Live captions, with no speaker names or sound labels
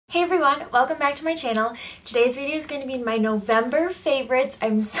Hey everyone, welcome back to my channel. Today's video is going to be my November favorites.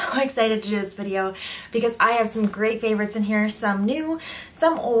 I'm so excited to do this video because I have some great favorites in here, some new,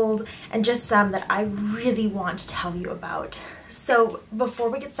 some old, and just some that I really want to tell you about. So before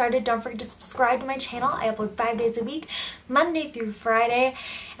we get started, don't forget to subscribe to my channel. I upload 5 days a week, Monday through Friday,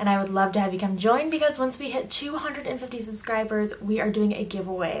 and I would love to have you come join because once we hit 250 subscribers, we are doing a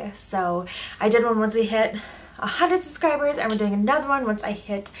giveaway. So I did one once we hit 100 subscribers, and we're doing another one once I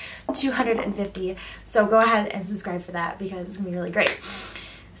hit 250. So go ahead and subscribe for that because it's gonna be really great.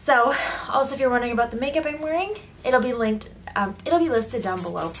 So also, if you're wondering about the makeup I'm wearing, it'll be linked, it'll be listed down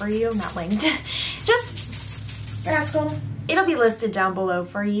below for you. Not linked, just rascal. It'll be listed down below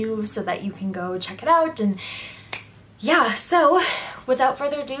for you so that you can go check it out. And yeah, so without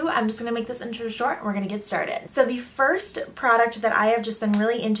further ado, I'm just gonna make this intro short and we're gonna get started. So the first product that I have just been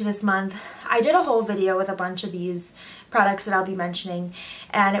really into this month, I did a whole video with a bunch of these products that I'll be mentioning,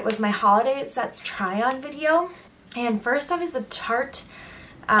 and it was my holiday sets try on video. And first off is the Tarte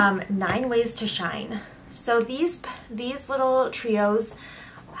 9 Ways to Shine. So these little trios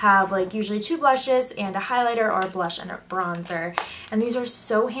have like usually 2 blushes and a highlighter or a blush and a bronzer, and these are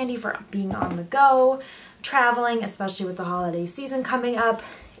so handy for being on the go, traveling, especially with the holiday season coming up.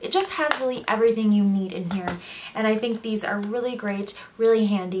 It just has really everything you need in here, and I think these are really great, really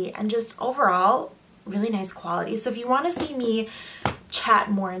handy, and just overall really nice quality. So if you want to see me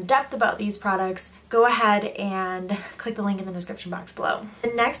chat more in depth about these products, go ahead and click the link in the description box below. The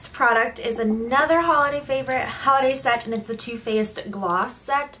next product is another holiday favorite, holiday set, and it's the Too Faced gloss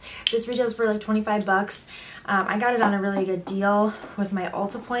set. This retails for like 25 bucks. I got it on a really good deal with my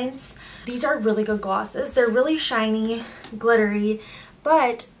Ulta points. These are really good glosses. They're really shiny, glittery,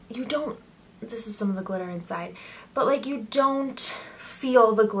 but you don't, this is some of the glitter inside, but like you don't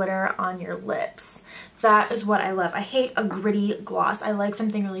feel the glitter on your lips. That is what I love. I hate a gritty gloss. I like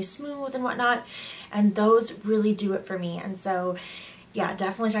something really smooth and whatnot, and those really do it for me. And so yeah,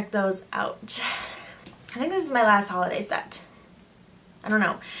 definitely check those out. I think this is my last holiday set. I don't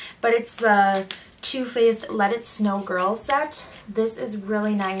know, but it's the Too Faced Let It Snow Girl set. This is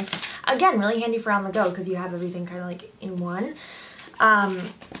really nice. Again, really handy for on the go because you have everything kind of like in one.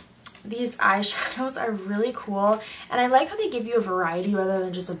 These eyeshadows are really cool, and I like how they give you a variety rather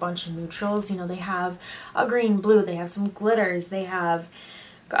than just a bunch of neutrals. You know, they have a green, blue, they have some glitters, they have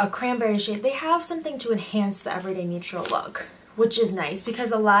a cranberry shade. They have something to enhance the everyday neutral look, which is nice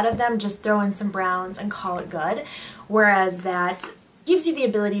because a lot of them just throw in some browns and call it good, whereas that gives you the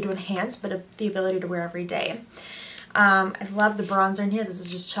ability to enhance, but the ability to wear every day. I love the bronzer in here. This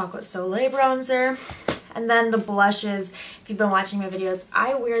is just Chocolate Soleil bronzer. And then the blushes, if you've been watching my videos,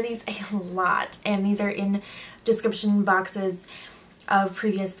 I wear these a lot, and these are in description boxes of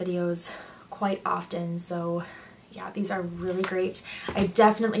previous videos quite often. So yeah, these are really great. I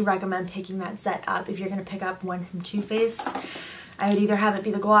definitely recommend picking that set up if you're going to pick up one from Too Faced. I would either have it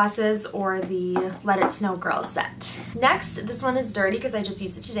be the glosses or the Let It Snow Girl set. Next, this one is dirty because I just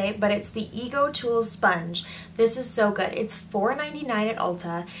used it today, but it's the Ego Tools Sponge. This is so good. It's $4.99 at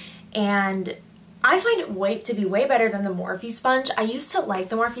Ulta, and I find it to be way better than the Morphe sponge. I used to like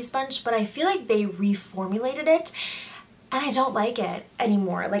the Morphe sponge, but I feel like they reformulated it, and I don't like it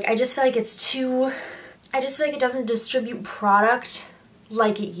anymore. Like, I just feel like it's too, I just feel like it doesn't distribute product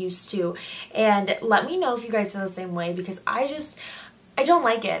like it used to. And let me know if you guys feel the same way, because I don't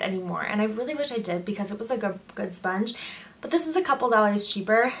like it anymore, and I really wish I did because it was a good sponge. But this is a couple dollars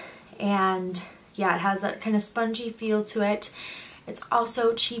cheaper, and yeah, it has that kind of spongy feel to it. It's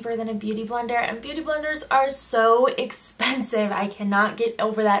also cheaper than a beauty blender, and beauty blenders are so expensive. I cannot get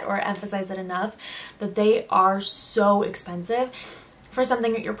over that or emphasize it enough that they are so expensive for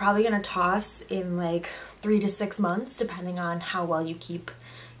something that you're probably going to toss in like 3 to 6 months, depending on how well you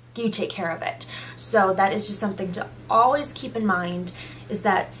take care of it. So that is just something to always keep in mind, is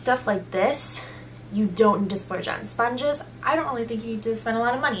that stuff like this you don't need to splurge on. Sponges, I don't really think you need to spend a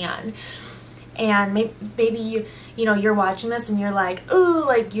lot of money on. And maybe you know, you're watching this and you're like, ooh,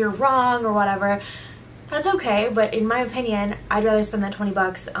 like you're wrong or whatever. That's okay, but in my opinion, I'd rather spend that 20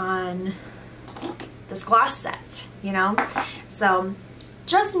 bucks on this gloss set, you know? So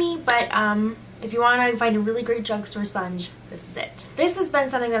just me, but if you want to find a really great drugstore sponge, this is it. This has been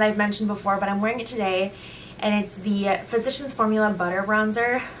something that I've mentioned before, but I'm wearing it today, and it's the Physicians Formula Butter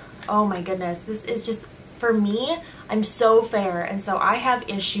Bronzer. Oh my goodness, this is just, for me, I'm so fair, and so I have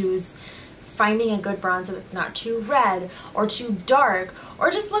issues finding a good bronzer that's not too red or too dark or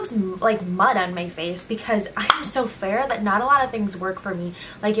just looks like mud on my face, because I'm so fair that not a lot of things work for me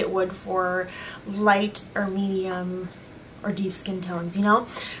like it would for light or medium or deep skin tones, you know?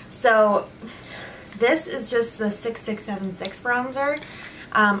 So this is just the 6676 bronzer.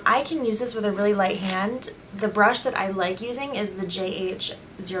 I can use this with a really light hand. The brush that I like using is the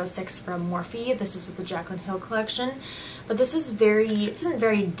JH06 from Morphe. This is with the Jaclyn Hill collection, but this isn't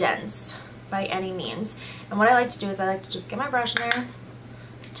very dense by any means. And what I like to do is I like to just get my brush in there,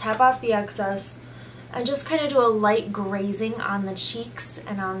 tap off the excess, and just kind of do a light grazing on the cheeks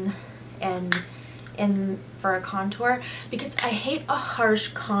and for a contour, because I hate a harsh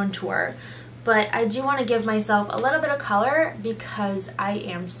contour, but I do want to give myself a little bit of color because I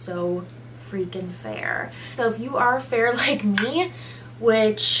am so freaking fair. So if you are fair like me,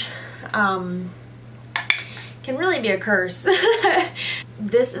 which can really be a curse,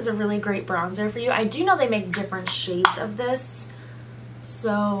 this is a really great bronzer for you. I do know they make different shades of this,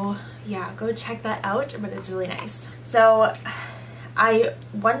 so yeah, go check that out, but it's really nice. So I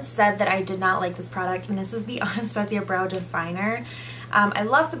once said that I did not like this product, and this is the Anastasia Brow Definer. I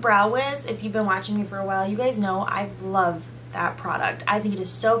love the Brow Wiz. If you've been watching me for a while, you guys know I love that product. I think it is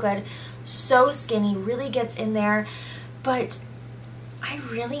so good, so skinny, really gets in there, but I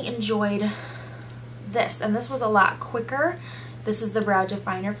really enjoyed this, and this was a lot quicker. This is the Brow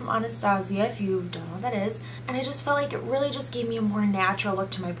Definer from Anastasia, if you don't know what that is. And I just felt like it really just gave me a more natural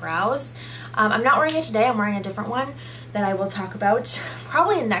look to my brows. I'm not wearing it today. I'm wearing a different one that I will talk about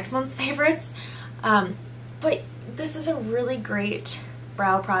probably in next month's favorites. But this is a really great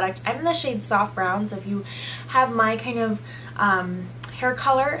brow product. I'm in the shade Soft Brown, so if you have my kind of hair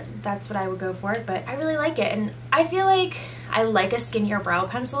color, that's what I would go for. But I really like it, and I feel like I like a skinnier brow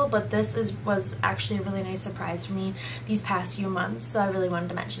pencil, but this was actually a really nice surprise for me these past few months, so I really wanted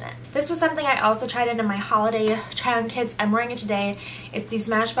to mention it. This was something I also tried in my holiday try-on kits. I'm wearing it today. It's the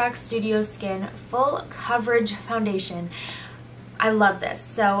Smashbox Studio Skin Full Coverage Foundation. I love this.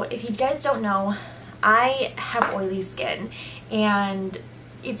 So if you guys don't know, I have oily skin, and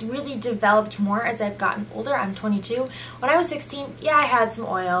it's really developed more as I've gotten older. I'm 22. When I was 16, yeah, I had some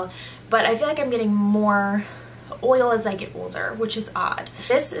oil, but I feel like I'm getting more oil as I get older, which is odd.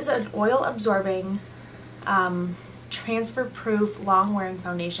 This is an oil absorbing, transfer proof, long wearing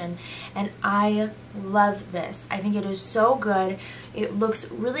foundation, and I love this. I think it is so good. It looks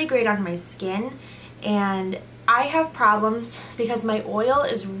really great on my skin, and I have problems because my oil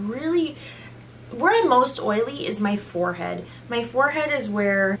is really, where I'm most oily is my forehead. My forehead is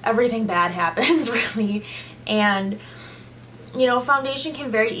where everything bad happens, really, and you know, foundation can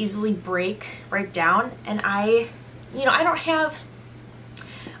very easily break down, and I don't have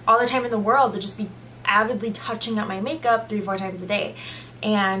all the time in the world to just be avidly touching up my makeup 3-4 times a day.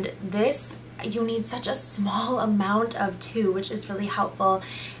 And this, you need such a small amount of too, which is really helpful,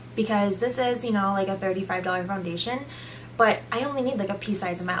 because this is, you know, like a $35 foundation, but I only need like a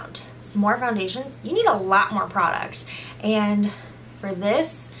pea-size amount. So more foundations, you need a lot more product. And for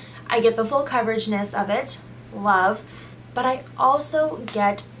this, I get the full coverageness of it, love, but I also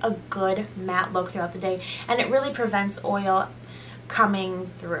get a good matte look throughout the day, and it really prevents oil coming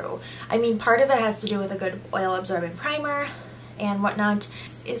through. I mean, part of it has to do with a good oil absorbing primer and whatnot.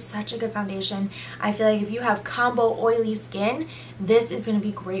 This is such a good foundation. I feel like if you have combo oily skin, this is going to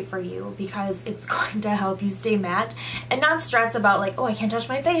be great for you, because it's going to help you stay matte and not stress about like, oh, I can't touch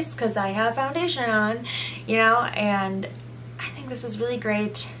my face because I have foundation on, you know. And I think this is really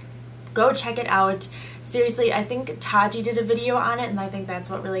great. Go check it out. Seriously, I think Tati did a video on it, and I think that's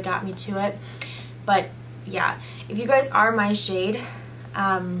what really got me to it. But yeah, if you guys are my shade,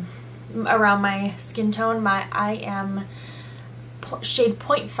 around my skin tone, I am shade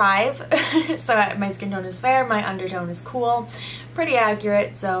 0.5, so my skin tone is fair, my undertone is cool, pretty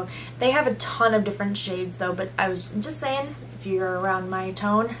accurate. So they have a ton of different shades though, but I was just saying, if you're around my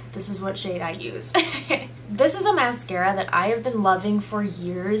tone, this is what shade I use. This is a mascara that I have been loving for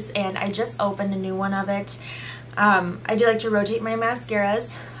years, and I just opened a new one of it. I do like to rotate my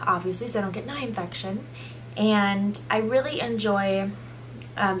mascaras, obviously, so I don't get an eye infection, and I really enjoy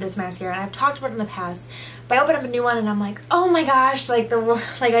this mascara, and I've talked about it in the past, but I opened up a new one and I'm like, oh my gosh, like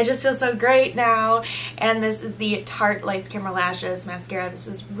I just feel so great now. And this is the Tarte Lights Camera Lashes mascara. This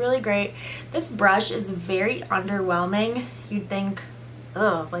is really great. This brush is very underwhelming. You'd think,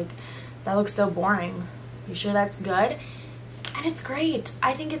 oh, like that looks so boring. You sure that's good? And it's great.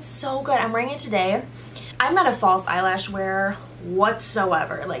 I think it's so good. I'm wearing it today. I'm not a false eyelash wearer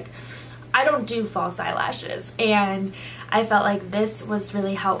whatsoever. Like, I don't do false eyelashes, and I felt like this was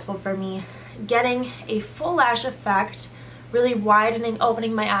really helpful for me, getting a full lash effect, really widening,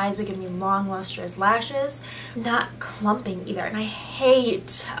 opening my eyes, but giving me long, lustrous lashes, not clumping either. And I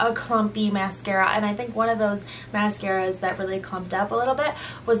hate a clumpy mascara, and I think one of those mascaras that really clumped up a little bit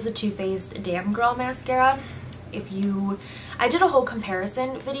was the Too Faced Damn Girl mascara. I did a whole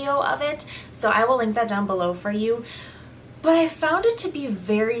comparison video of it, so I will link that down below for you. but I found it to be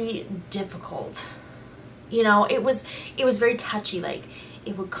very difficult. You know, it was very touchy. Like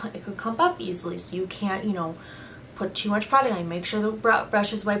it could clump up easily, so you can't, you know, put too much product on. Make sure the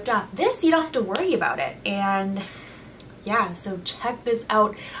brush is wiped off. This, you don't have to worry about it. And yeah, so check this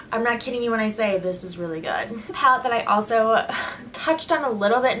out. I'm not kidding you when I say this is really good. The palette that I also touched on a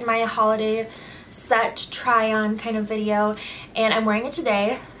little bit in my holiday set try on kind of video, and I'm wearing it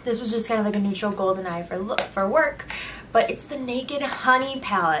today. This was just kind of like a neutral golden eye for work, but it's the Naked Honey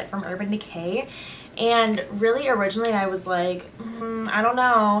palette from Urban Decay. And really originally I was like, I don't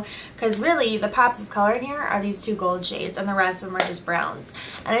know, because really the pops of color in here are these two gold shades and the rest of them are just browns.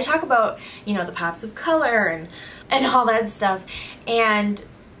 And I talk about, you know, the pops of color and all that stuff, and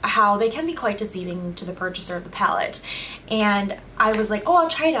how they can be quite deceiving to the purchaser of the palette. And I was like, oh, I'll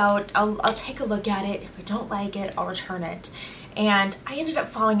try it out, I'll take a look at it. If I don't like it, I'll return it. And I ended up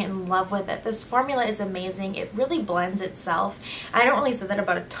falling in love with it. This formula is amazing. It really blends itself. I don't really say that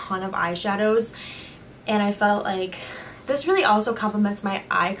about a ton of eyeshadows, and I felt like this really also complements my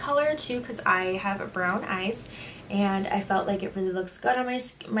eye color too, because I have brown eyes, and I felt like it really looks good on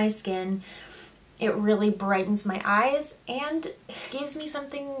my skin. It really brightens my eyes and gives me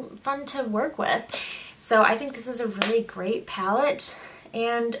something fun to work with. So I think this is a really great palette,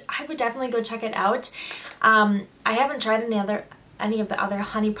 and I would definitely go check it out. I haven't tried any of the other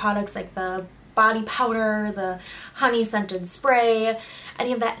honey products, like the body powder, the honey scented spray,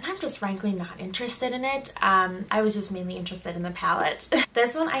 any of that, and I'm just frankly not interested in it. I was just mainly interested in the palette.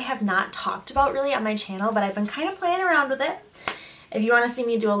 This one I have not talked about really on my channel, but I've been kind of playing around with it. If you want to see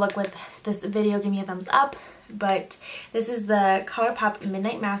me do a look with this video, give me a thumbs up. But this is the ColourPop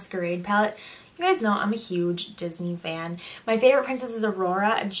Midnight Masquerade palette. You guys know I'm a huge Disney fan. My favorite princess is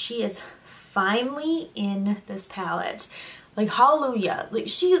Aurora, and she is finally in this palette. Like, hallelujah. Like,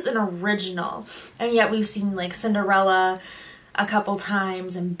 she is an original. And yet we've seen like Cinderella a couple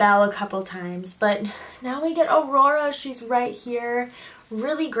times and Belle a couple times. But now we get Aurora. She's right here.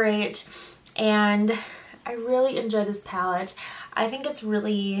 Really great. And I really enjoy this palette. I think it's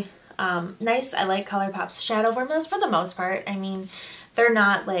really nice. I like ColourPop's shadow formulas for the most part. I mean, they're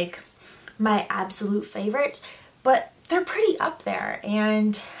not like my absolute favorite, but they're pretty up there,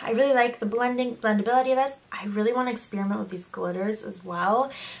 and I really like the blendability of this. I really want to experiment with these glitters as well.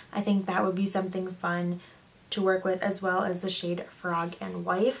 I think that would be something fun to work with, as well as the shade Frog and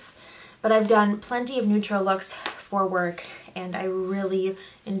Wife. But I've done plenty of neutral looks for work, and I really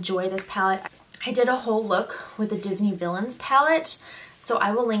enjoy this palette. I did a whole look with the Disney Villains palette, so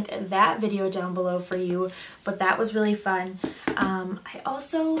I will link that video down below for you, but that was really fun. I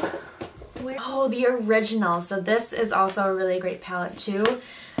also the original. So this is also a really great palette too,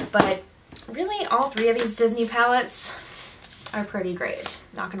 but really all three of these Disney palettes are pretty great.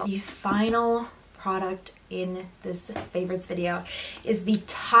 Not gonna lie. The final product in this favorites video is the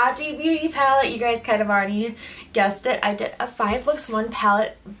Tarte Beauty palette. You guys kind of already guessed it. I did a 5 looks 1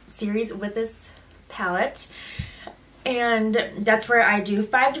 palette series with this palette, and that's where I do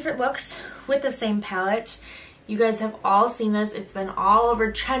 5 different looks with the same palette. You guys have all seen this. It's been all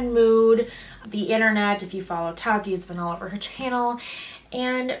over Trend Mood, the internet. If you follow Tati, it's been all over her channel.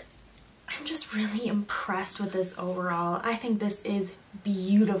 And I'm just really impressed with this overall. I think this is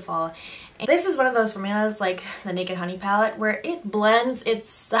beautiful. And this is one of those formulas like the Naked Honey palette where it blends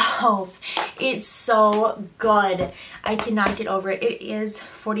itself. It's so good. I cannot get over it. It is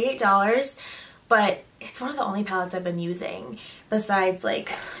 $48, but it's one of the only palettes I've been using besides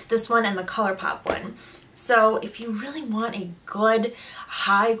like this one and the ColourPop one. So if you really want a good,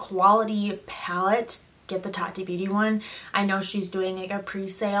 high quality palette, get the Tarte Beauty one. I know she's doing like a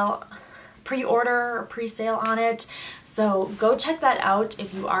pre-sale, pre-order or pre-sale on it. So go check that out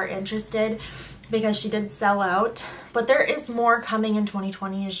if you are interested, because she did sell out. But there is more coming in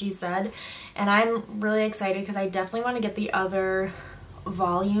 2020, as she said. And I'm really excited because I definitely want to get the other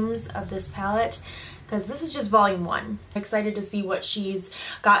volumes of this palette, because this is just volume 1. I'm excited to see what she's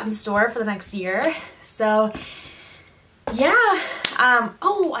got in store for the next year. So yeah,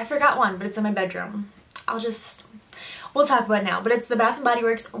 oh, I forgot one, but it's in my bedroom. We'll talk about it now, but it's the Bath & Body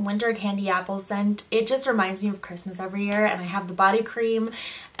Works Winter Candy Apple scent. It just reminds me of Christmas every year, and I have the body cream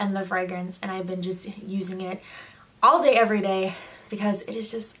and the fragrance, and I've been just using it all day, every day, because it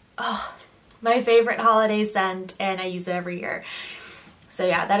is just, oh, my favorite holiday scent, and I use it every year. So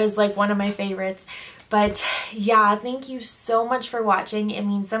yeah, that is like one of my favorites. But yeah, thank you so much for watching. It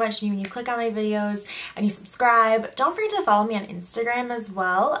means so much to me when you click on my videos and you subscribe. Don't forget to follow me on Instagram as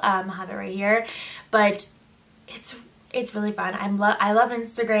well. I have it right here. But it's really fun. I love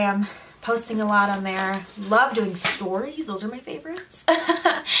Instagram, posting a lot on there. Love doing stories. Those are my favorites.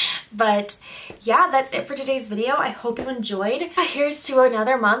 But yeah, that's it for today's video. I hope you enjoyed. Here's to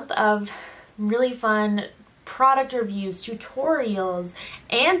another month of really fun product reviews, tutorials,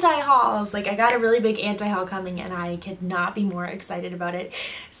 anti-hauls. Like, I got a really big anti-haul coming and I could not be more excited about it.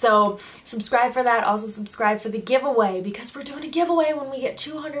 So subscribe for that. Also subscribe for the giveaway, because we're doing a giveaway when we get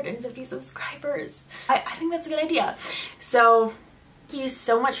 250 subscribers. I think that's a good idea. So thank you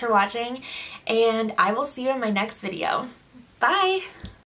so much for watching, and I will see you in my next video. Bye!